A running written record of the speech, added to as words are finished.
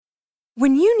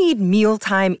When you need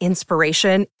mealtime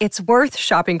inspiration, it's worth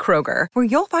shopping Kroger, where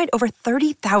you'll find over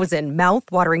 30,000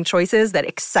 mouth-watering choices that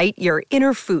excite your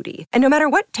inner foodie. And no matter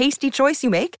what tasty choice you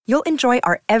make, you'll enjoy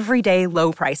our everyday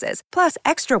low prices, plus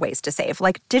extra ways to save,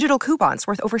 like digital coupons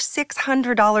worth over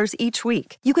 $600 each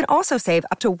week. You can also save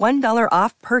up to $1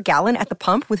 off per gallon at the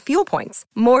pump with fuel points.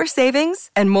 More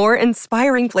savings and more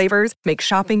inspiring flavors make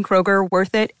shopping Kroger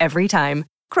worth it every time.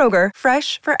 Kroger,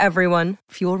 fresh for everyone.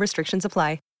 Fuel restrictions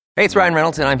apply. Hey, it's Ryan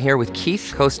Reynolds, and I'm here with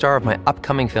Keith, co-star of my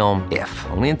upcoming film, If,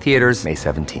 only in theaters May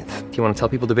 17th. Do you want to tell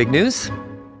people the big news?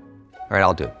 All right,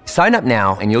 I'll do it. Sign up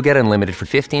now and you'll get unlimited for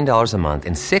 $15 a month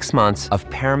and 6 months of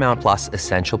Paramount Plus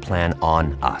Essential Plan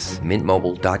on us.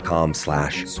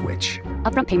 MintMobile.com/switch.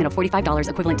 Upfront payment of $45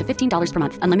 equivalent to $15 per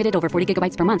month. Unlimited over 40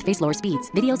 gigabytes per month. Face lower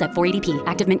speeds. Videos at 480p.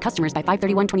 Active Mint customers by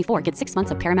 531.24 get 6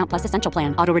 months of Paramount Plus Essential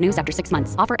Plan. Auto renews after 6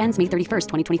 months. Offer ends May 31st,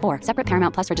 2024. Separate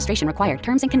Paramount Plus registration required.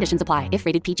 Terms and conditions apply if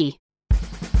rated PG.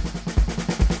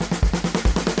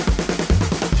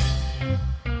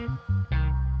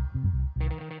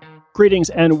 Greetings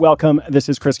and welcome. This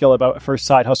is Chris Guillebeau for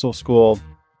Side Hustle School.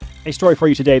 A story for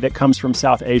you today that comes from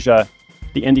South Asia,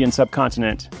 the Indian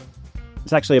subcontinent.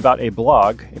 It's actually about a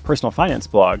blog, a personal finance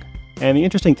blog. And the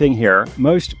interesting thing here,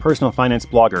 most personal finance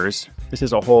bloggers, this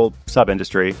is a whole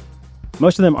sub-industry,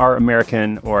 most of them are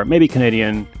American or maybe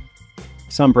Canadian,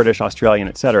 some British, Australian,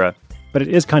 etc. But it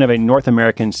is kind of a North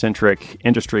American-centric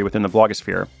industry within the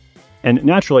blogosphere. And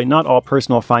naturally, not all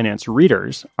personal finance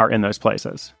readers are in those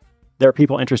places. There are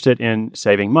people interested in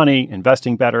saving money,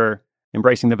 investing better,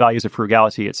 embracing the values of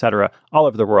frugality, etc., all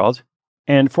over the world.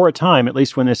 And for a time, at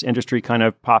least when this industry kind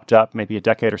of popped up, maybe a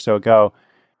decade or so ago,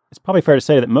 it's probably fair to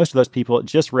say that most of those people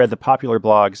just read the popular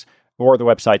blogs or the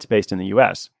websites based in the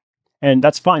US. And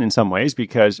that's fine in some ways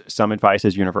because some advice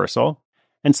is universal,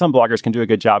 and some bloggers can do a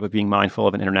good job of being mindful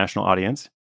of an international audience.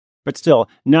 But still,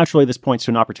 naturally, this points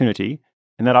to an opportunity,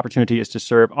 and that opportunity is to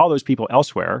serve all those people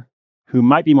elsewhere who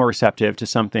might be more receptive to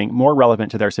something more relevant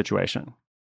to their situation,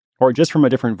 or just from a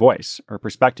different voice or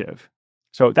perspective.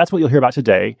 So that's what you'll hear about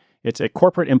today. It's a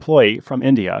corporate employee from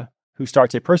India who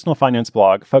starts a personal finance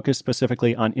blog focused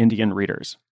specifically on Indian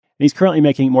readers. And he's currently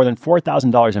making more than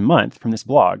 $4,000 a month from this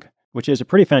blog, which is a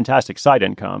pretty fantastic side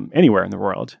income anywhere in the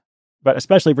world. But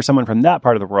especially for someone from that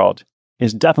part of the world,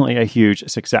 is definitely a huge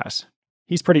success.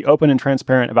 He's pretty open and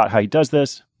transparent about how he does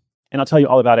this, and I'll tell you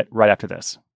all about it right after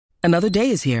this. Another day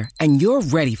is here, and you're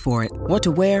ready for it. What to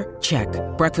wear? Check.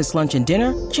 Breakfast, lunch, and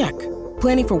dinner? Check.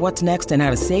 Planning for what's next and how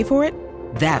to save for it?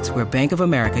 That's where Bank of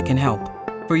America can help.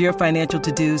 For your financial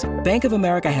to-dos, Bank of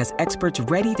America has experts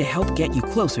ready to help get you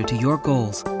closer to your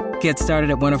goals. Get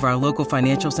started at one of our local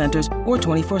financial centers or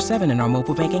 24/7 in our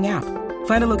mobile banking app.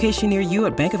 Find a location near you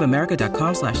at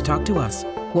bankofamerica.com/talktous.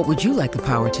 What would you like the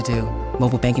power to do?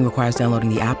 Mobile banking requires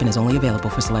downloading the app and is only available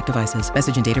for select devices.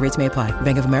 Message and data rates may apply.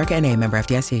 Bank of America N.A., member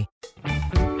FDIC.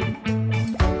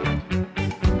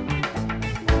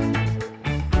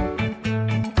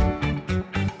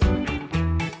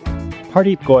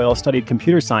 Pardeep Goyal studied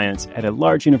computer science at a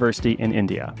large university in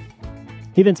India.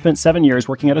 He then spent 7 years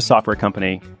working at a software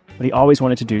company, but he always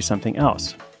wanted to do something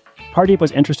else. Pardeep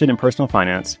was interested in personal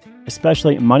finance,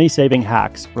 especially money-saving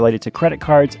hacks related to credit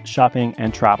cards, shopping,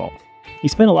 and travel. He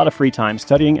spent a lot of free time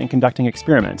studying and conducting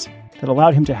experiments that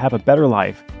allowed him to have a better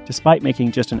life despite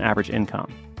making just an average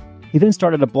income. He then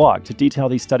started a blog to detail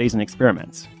these studies and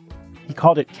experiments. He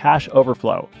called it Cash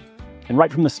Overflow, and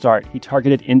right from the start, he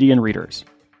targeted Indian readers.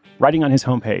 Writing on his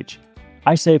homepage,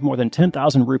 "I save more than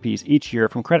 10,000 rupees each year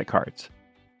from credit cards.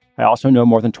 I also know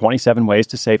more than 27 ways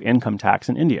to save income tax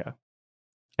in India.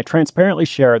 I transparently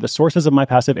share the sources of my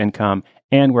passive income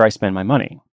and where I spend my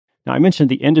money." Now, I mentioned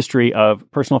the industry of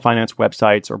personal finance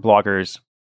websites or bloggers.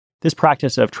 This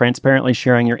practice of transparently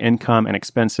sharing your income and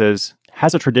expenses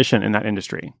has a tradition in that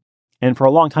industry. And for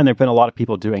a long time, there have been a lot of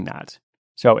people doing that.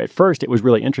 So at first, it was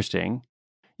really interesting.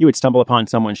 You would stumble upon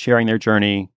someone sharing their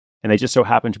journey, and they just so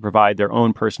happened to provide their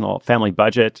own personal family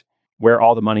budget, where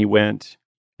all the money went,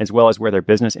 as well as where their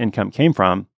business income came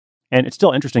from. And it's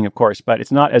still interesting, of course, but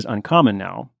it's not as uncommon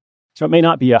now. So it may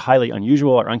not be a highly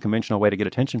unusual or unconventional way to get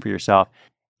attention for yourself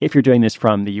if you're doing this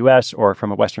from the US or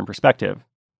from a Western perspective.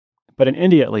 But in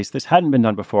India, at least, this hadn't been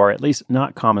done before, at least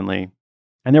not commonly.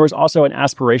 And there was also an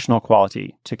aspirational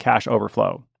quality to Cash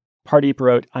Overflow. Pardeep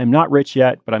wrote, "I'm not rich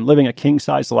yet, but I'm living a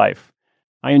king-size life.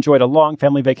 I enjoyed a long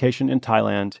family vacation in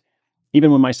Thailand,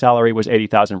 even when my salary was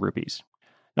 80,000 rupees.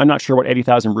 Now, I'm not sure what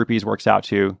 80,000 rupees works out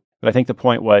to, but I think the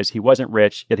point was he wasn't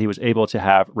rich, yet he was able to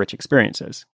have rich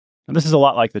experiences." And this is a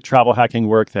lot like the travel hacking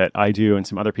work that I do and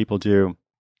some other people do.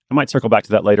 I might circle back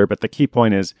to that later, but the key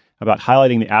point is about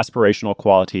highlighting the aspirational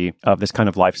quality of this kind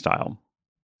of lifestyle.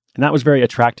 And that was very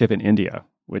attractive in India,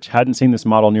 which hadn't seen this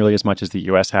model nearly as much as the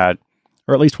US had,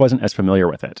 or at least wasn't as familiar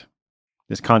with it.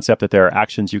 This concept that there are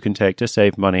actions you can take to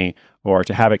save money or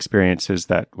to have experiences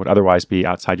that would otherwise be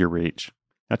outside your reach.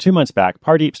 Now, 2 months back,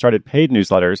 Pardeep started paid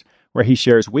newsletters where he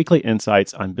shares weekly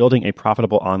insights on building a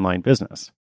profitable online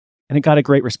business. And it got a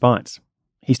great response.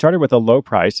 He started with a low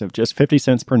price of just 50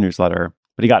 cents per newsletter,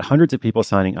 but he got hundreds of people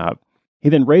signing up. He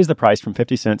then raised the price from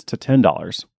 50 cents to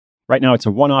 $10. Right now, it's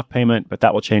a one-off payment, but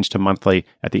that will change to monthly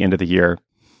at the end of the year.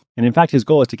 And in fact, his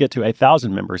goal is to get to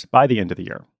 1,000 members by the end of the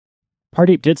year.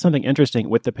 Pardeep did something interesting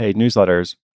with the paid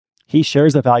newsletters. He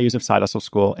shares the values of Side Hustle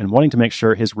School and wanting to make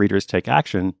sure his readers take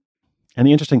action. And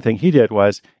the interesting thing he did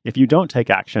was, if you don't take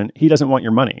action, he doesn't want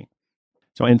your money.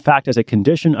 So in fact, as a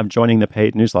condition of joining the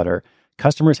paid newsletter,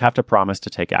 customers have to promise to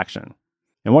take action.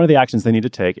 And one of the actions they need to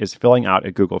take is filling out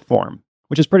a Google form,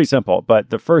 which is pretty simple. But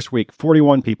the first week,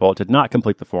 41 people did not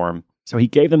complete the form. So he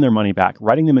gave them their money back,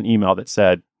 writing them an email that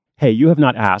said, "Hey, you have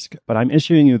not asked, but I'm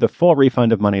issuing you the full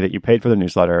refund of money that you paid for the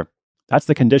newsletter. That's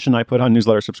the condition I put on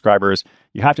newsletter subscribers.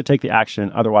 You have to take the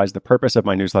action, otherwise the purpose of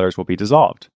my newsletters will be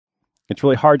dissolved." It's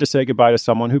really hard to say goodbye to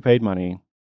someone who paid money,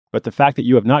 but the fact that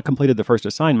you have not completed the first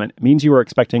assignment means you are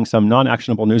expecting some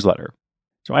non-actionable newsletter.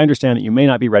 So I understand that you may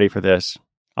not be ready for this.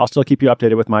 I'll still keep you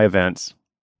updated with my events,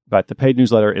 but the paid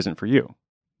newsletter isn't for you.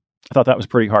 I thought that was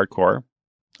pretty hardcore.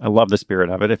 I love the spirit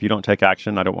of it. If you don't take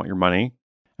action, I don't want your money.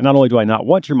 And not only do I not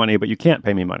want your money, but you can't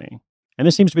pay me money. And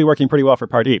this seems to be working pretty well for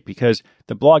Pardeep because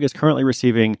the blog is currently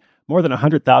receiving more than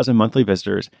 100,000 monthly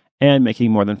visitors and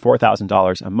making more than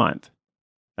 $4,000 a month.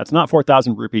 That's not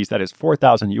 4,000 rupees, that is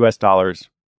 4,000 US dollars,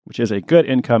 which is a good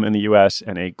income in the US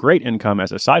and a great income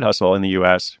as a side hustle in the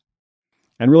US,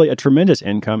 and really a tremendous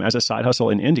income as a side hustle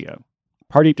in India.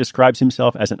 Pardeep describes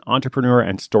himself as an entrepreneur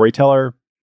and storyteller.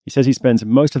 He says he spends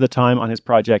most of the time on his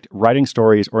project writing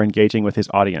stories or engaging with his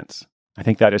audience. I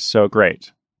think that is so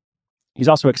great. He's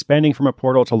also expanding from a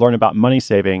portal to learn about money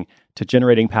saving to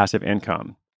generating passive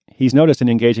income. He's noticed in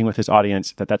engaging with his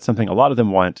audience that that's something a lot of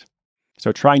them want.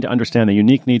 So trying to understand the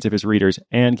unique needs of his readers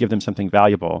and give them something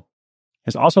valuable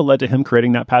has also led to him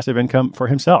creating that passive income for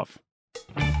himself.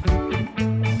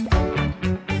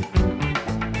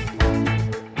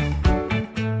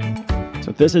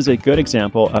 So this is a good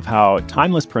example of how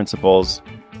timeless principles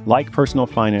like personal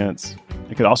finance,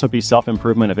 it could also be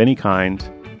self-improvement of any kind,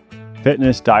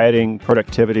 fitness, dieting,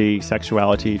 productivity,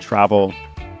 sexuality, travel.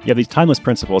 You have these timeless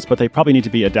principles, but they probably need to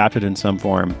be adapted in some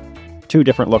form to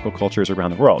different local cultures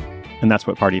around the world. And that's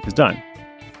what Pardeep has done.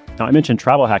 Now, I mentioned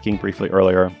travel hacking briefly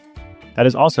earlier. That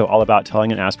is also all about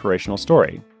telling an aspirational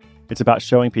story. It's about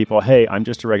showing people, hey, I'm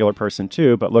just a regular person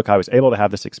too, but look, I was able to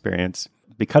have this experience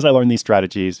because I learned these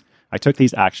strategies, I took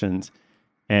these actions,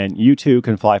 and you too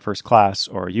can fly first class,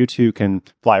 or you too can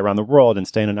fly around the world and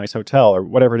stay in a nice hotel, or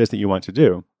whatever it is that you want to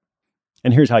do.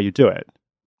 And here's how you do it.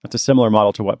 That's a similar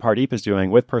model to what Pardeep is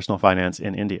doing with personal finance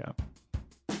in India.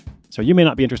 So you may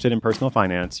not be interested in personal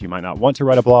finance, you might not want to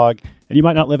write a blog, and you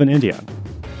might not live in India.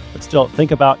 But still,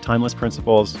 think about timeless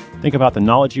principles, think about the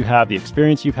knowledge you have, the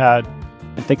experience you've had,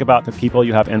 and think about the people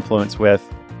you have influence with,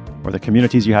 or the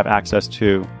communities you have access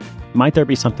to. Might there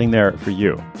be something there for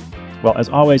you? Well, as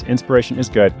always, inspiration is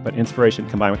good, but inspiration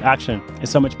combined with action is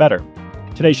so much better.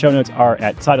 Today's show notes are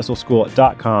at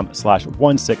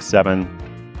sidehustleschool.com/167.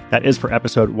 That is for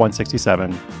episode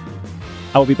 167.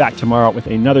 I will be back tomorrow with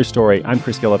another story. I'm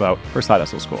Chris Guillebeau for Side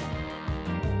Hustle School.